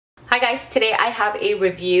Hi guys, today I have a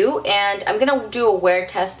review and I'm gonna do a wear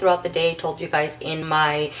test throughout the day. I told you guys in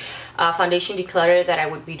my foundation declutter that I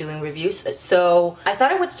would be doing reviews. So I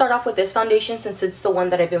thought I would start off with this foundation since it's the one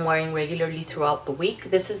that I've been wearing regularly throughout the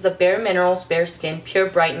week. This is the BareMinerals Bareskin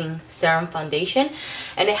Pure Brightening Serum Foundation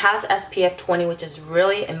and it has SPF 20, which is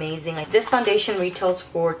really amazing. This foundation retails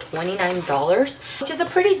for $29, which is a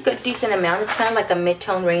pretty good decent amount. It's kind of like a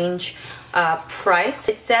mid-tone range price.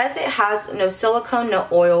 It says it has no silicone, no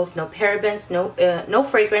oils, no parabens, no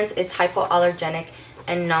fragrance. It's hypoallergenic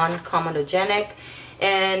and non-comedogenic,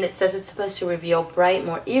 and it says it's supposed to reveal bright,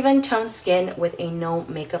 more even toned skin with a no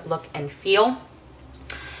makeup look and feel.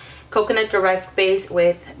 Coconut derived base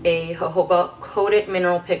with a jojoba coated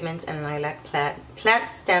mineral pigments and lilac plant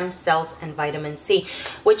stem cells and vitamin C,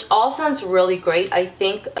 which all sounds really great. I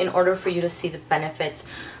think in order for you to see the benefits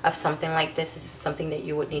of something like this is something that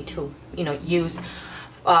you would need to, use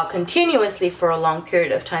continuously for a long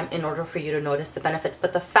period of time in order for you to notice the benefits.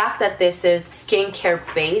 But the fact that this is skincare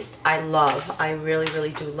based, I love. I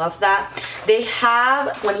really do love that. They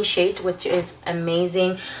have 20 shades, which is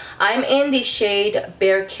amazing. I'm in the shade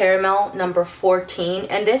Bare Caramel number 14,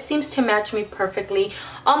 and this seems to match me perfectly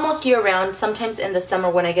almost year round. Sometimes in the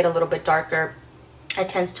summer when I get a little bit darker, it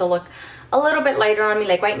tends to look a little bit lighter on me.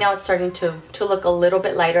 Like right now it's starting to look a little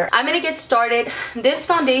bit lighter. I'm gonna get started. This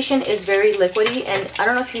foundation is very liquidy, and I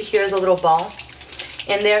don't know if you hear the little ball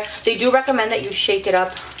in there. They do recommend that you shake it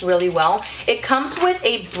up really well. It comes with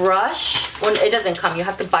a brush. Well, it doesn't come, you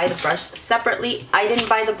have to buy the brush separately. I didn't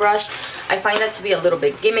buy the brush. I find that to be a little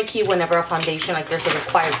bit gimmicky whenever a foundation, like there's a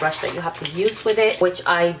required brush that you have to use with it, which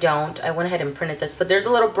I don't. I went ahead and printed this, but there's a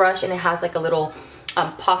little brush and it has like a little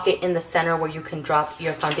pocket in the center where you can drop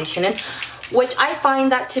your foundation in, which I find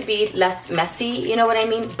that to be less messy, you know what I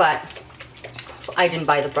mean? But I didn't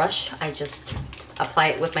buy the brush, I just apply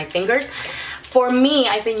it with my fingers. For me,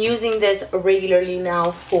 I've been using this regularly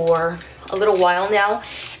now for a little while now,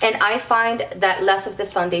 and I find that less of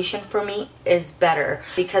this foundation for me is better,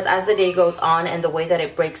 because as the day goes on and the way that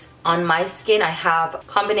it breaks on my skin, I have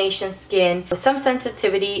combination skin with some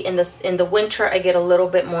sensitivity. In the winter I get a little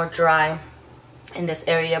bit more dry in this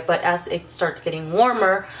area, but as it starts getting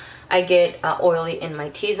warmer I get oily in my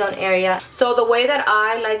T-zone area. So the way that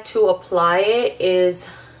I like to apply it is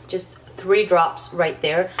just 3 drops right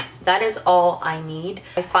there. That is all I need.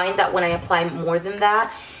 I find that when I apply more than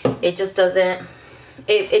that, it just doesn't,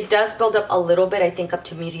 it does build up a little bit, I think up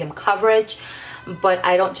to medium coverage, but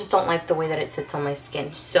I just don't like the way that it sits on my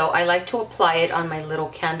skin. So I like to apply it on my little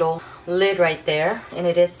candle lid right there, and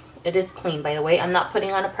it is clean, by the way. I'm not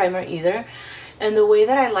putting on a primer either. And the way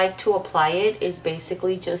that I like to apply it is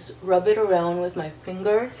basically just rub it around with my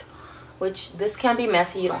fingers, which this can be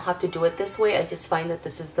messy. You don't have to do it this way. I just find that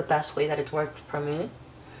this is the best way that it's worked for me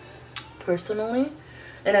personally.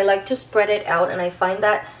 And I like to spread it out, and I find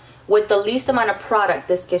that with the least amount of product,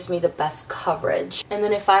 this gives me the best coverage. And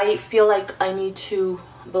then if I feel like I need to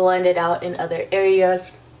blend it out in other areas,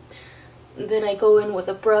 then I go in with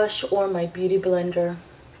a brush or my beauty blender.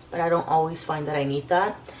 But I don't always find that I need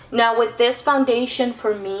that. Now with this foundation,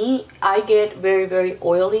 for me, I get very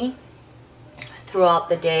oily throughout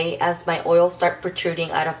the day. As my oils start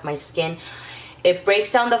protruding out of my skin, it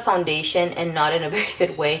breaks down the foundation, and not in a very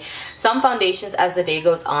good way. Some foundations, as the day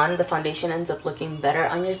goes on, the foundation ends up looking better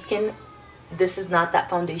on your skin. This is not that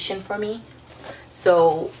foundation for me.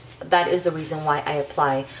 So that is the reason why I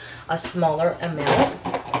apply a smaller amount.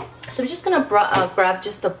 So I'm just gonna grab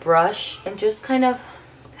just a brush and just kind of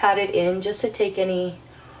pat it in, just to take any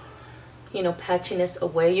patchiness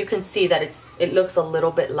away. You can see that it looks a little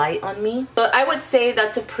bit light on me, but I would say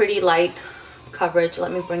that's a pretty light coverage.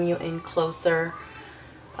 Let me bring you in closer.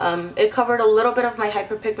 It covered a little bit of my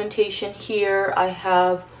hyperpigmentation here. I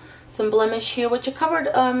have some blemish here, which it covered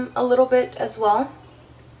a little bit as well.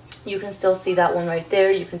 You can still see that one right there.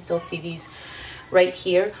 You can still see these right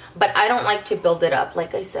here, but I don't like to build it up,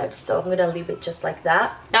 like I said, so I'm gonna leave it just like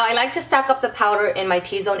that. Now I like to stack up the powder in my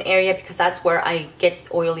T-zone area because that's where I get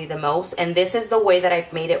oily the most, and this is the way that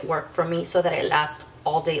I've made it work for me so that it lasts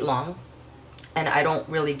all day long and I don't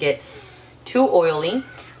really get too oily.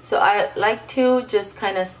 So I like to just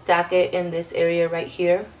kind of stack it in this area right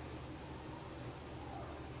here.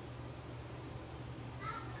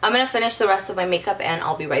 I'm gonna finish the rest of my makeup and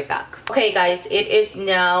I'll be right back. Okay guys, it is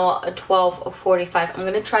now 12:45. I'm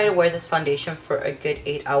gonna try to wear this foundation for a good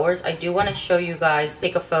 8 hours. I do want to show you guys,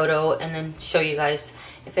 take a photo and then show you guys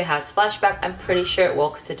if it has flashback. I'm pretty sure it will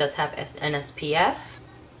because it does have an SPF.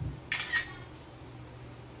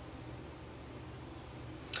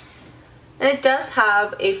 And it does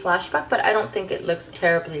have a flashback, but I don't think it looks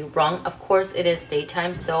terribly wrong. Of course, it is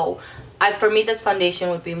daytime, so For me, this foundation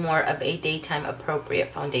would be more of a daytime appropriate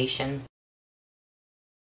foundation.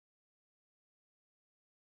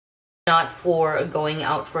 Not for going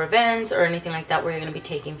out for events or anything like that where you're going to be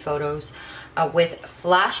taking photos with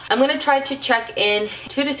flash. I'm going to try to check in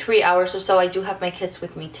 2 to 3 hours or so. I do have my kits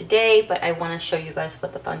with me today, but I want to show you guys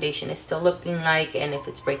what the foundation is still looking like and if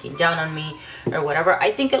it's breaking down on me or whatever.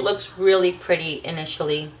 I think it looks really pretty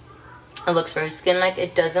initially. It looks very skin-like.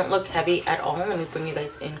 It doesn't look heavy at all. Let me bring you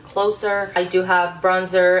guys in closer. I do have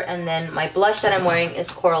bronzer, and then my blush that I'm wearing is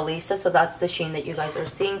Coral Lisa, so that's the sheen that you guys are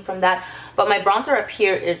seeing from that. But my bronzer up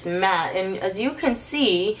here is matte, and as you can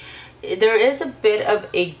see, there is a bit of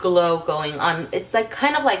a glow going on. It's like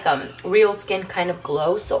kind of like real skin kind of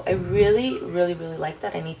glow, so I really like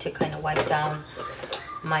that. I need to kind of wipe down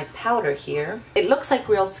my powder here. It looks like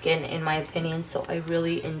real skin in my opinion, so I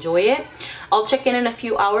really enjoy it. I'll check in a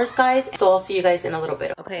few hours, guys, so I'll see you guys in a little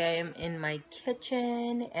bit. Okay, I am in my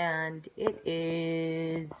kitchen and it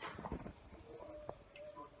is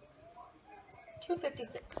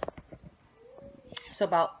 2:56, so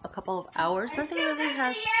about a couple of hours. Nothing really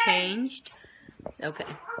has changed. Okay,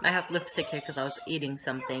 I have lipstick here because I was eating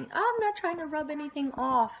something. I'm not trying to rub anything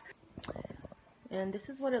off. And this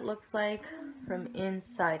is what it looks like from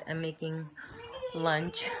inside. I'm making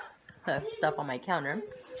lunch stuff on my counter,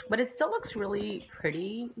 but it still looks really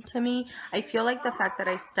pretty to me. I feel like the fact that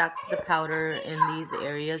I stacked the powder in these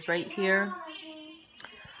areas right here,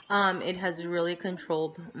 it has really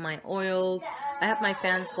controlled my oils. I have my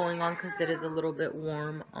fans going on because it is a little bit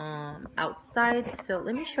warm outside. So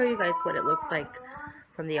let me show you guys what it looks like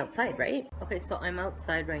from the outside, right? Okay, so I'm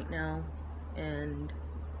outside right now, and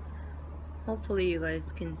hopefully you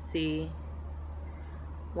guys can see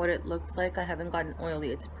what it looks like. I haven't gotten oily.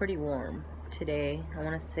 It's pretty warm today. I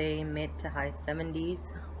want to say mid to high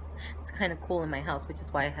 70s. It's kind of cool in my house, which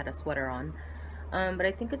is why I had a sweater on. But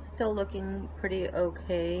I think it's still looking pretty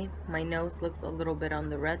okay. My nose looks a little bit on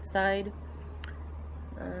the red side,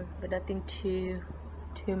 but nothing too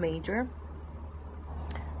major.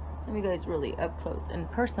 Let me guys really up close and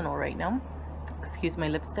personal right now. Excuse my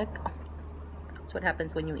lipstick. That's what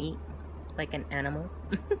happens when you eat like an animal.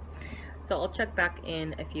 So I'll check back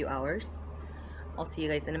in a few hours. I'll see you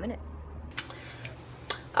guys in a minute.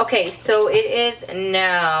 Okay, so it is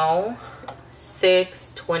now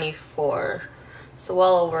 6:24, so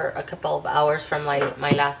well over a couple of hours from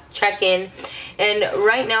my last check-in, and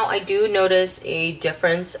right now I do notice a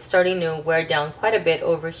difference starting to wear down quite a bit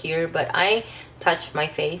over here, but I touched my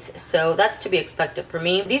face, so that's to be expected for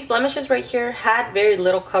me. These blemishes right here had very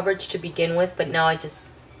little coverage to begin with, but now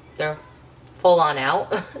they're full on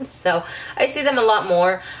out. So I see them a lot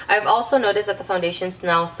more. I've also noticed that the foundation's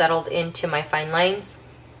now settled into my fine lines,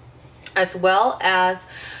 as well as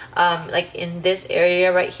like in this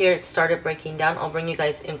area right here, it started breaking down. I'll bring you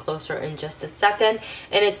guys in closer in just a second,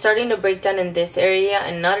 and it's starting to break down in this area,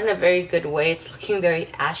 and not in a very good way. It's looking very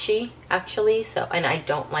ashy actually, so, and I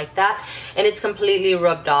don't like that, and it's completely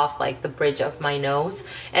rubbed off like the bridge of my nose,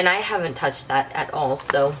 and I haven't touched that at all.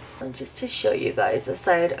 So just to show you guys the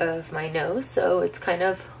side of my nose, so it's kind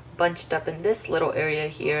of bunched up in this little area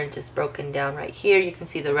here and just broken down right here. You can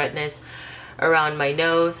see the redness around my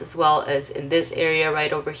nose, as well as in this area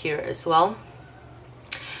right over here as well.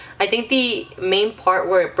 I think the main part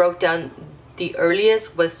where it broke down the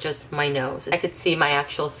earliest was just my nose. I could see my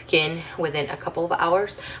actual skin within a couple of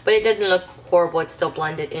hours, but it didn't look horrible. It still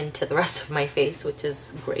blended into the rest of my face, which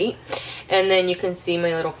is great. And then you can see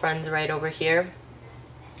my little friends right over here,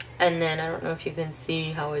 and then I don't know if you can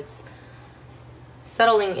see how it's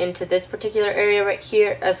settling into this particular area right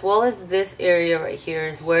here, as well as this area right here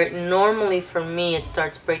is where normally for me it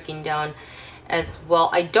starts breaking down as well.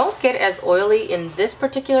 I don't get as oily in this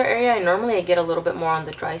particular area. Normally I get a little bit more on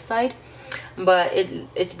the dry side, but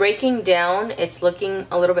it's breaking down. It's looking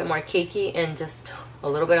a little bit more cakey and just a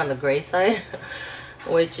little bit on the gray side,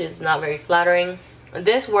 which is not very flattering.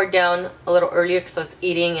 This wore down a little earlier because I was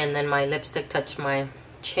eating, and then my lipstick touched my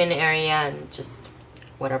chin area and just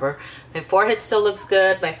whatever. My forehead still looks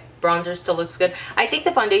good. My bronzer still looks good. I think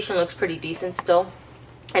the foundation looks pretty decent still,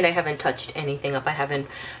 and I haven't touched anything up. I haven't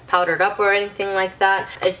powdered up or anything like that.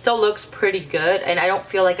 It still looks pretty good, and I don't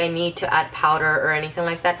feel like I need to add powder or anything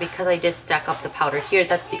like that because I did stack up the powder here.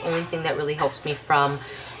 That's the only thing that really helps me from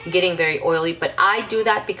getting very oily, but I do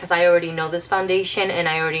that because I already know this foundation, and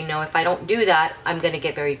I already know if I don't do that, I'm gonna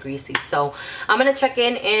get very greasy. So I'm gonna check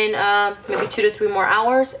in maybe 2 to 3 more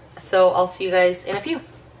hours, so I'll see you guys in a few.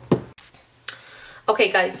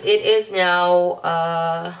 Okay guys, it is now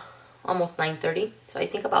almost 9:30, so I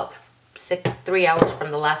think about 3 hours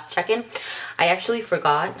from the last check-in. I actually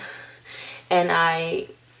forgot, and I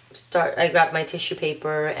grabbed my tissue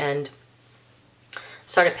paper and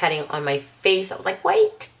started patting on my face. I was like,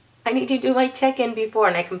 wait, I need to do my check-in before,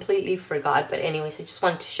 and I completely forgot. But anyways, I just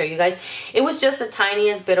wanted to show you guys. It was just the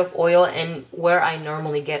tiniest bit of oil, and where I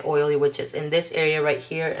normally get oily, which is in this area right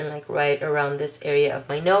here and like right around this area of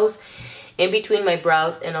my nose, in between my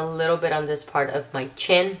brows, and a little bit on this part of my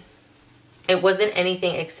chin. It wasn't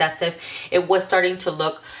anything excessive. It was starting to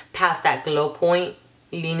look past that glow point,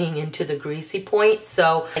 leaning into the greasy point.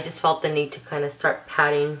 So I just felt the need to kind of start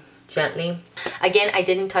patting gently. Again, I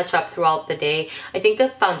didn't touch up throughout the day. I think the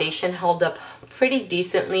foundation held up pretty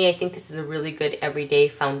decently. I think this is a really good everyday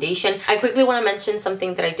foundation. I quickly want to mention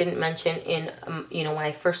something that I didn't mention in you know, when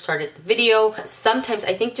I first started the video. Sometimes,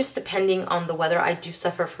 I think just depending on the weather, I do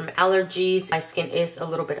suffer from allergies. My skin is a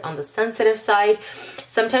little bit on the sensitive side.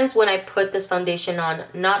 Sometimes when I put this foundation on,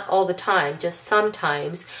 not all the time, just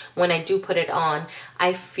sometimes when I do put it on,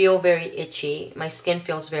 I feel very itchy. My skin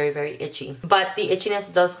feels very, very itchy. But the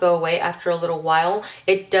itchiness does go away after a little while.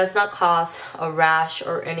 It does not cause a rash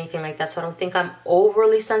or anything like that. So I don't think I'm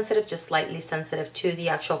overly sensitive, just slightly sensitive to the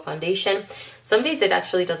actual foundation. Some days it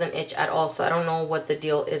actually doesn't itch at all. So I don't know what the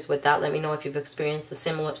deal is with that. Let me know if you've experienced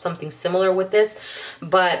something similar with this.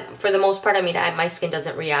 But for the most part, I mean, my skin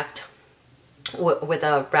doesn't react with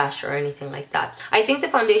a rash or anything like that. I think the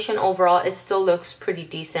foundation overall, it still looks pretty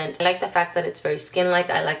decent. I like the fact that it's very skin-like.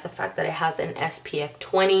 I like the fact that it has an SPF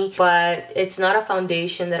 20, but it's not a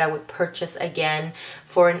foundation that I would purchase again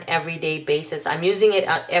for an everyday basis. I'm using it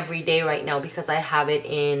every day right now because I have it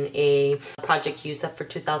in a project use up for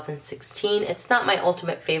 2016. It's not my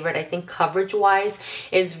ultimate favorite. I think coverage wise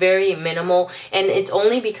is very minimal, and it's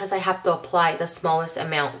only because I have to apply the smallest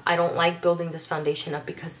amount. I don't like building this foundation up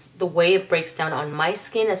because the way it breaks down on my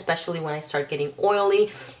skin, especially when I start getting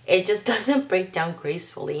oily, it just doesn't break down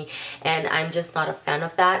gracefully, and I'm just not a fan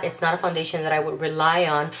of that. It's not a foundation that I would rely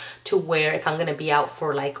on to wear if I'm gonna be out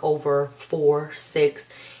for like over 4, 6,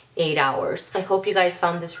 8 hours. I hope you guys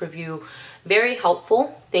found this review very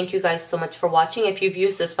helpful. Thank you guys so much for watching. If you've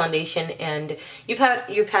used this foundation and you've had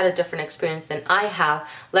a different experience than I have,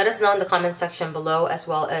 let us know in the comment section below, as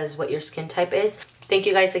well as what your skin type is. Thank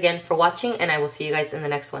you guys again for watching, and I will see you guys in the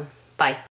next one. Bye.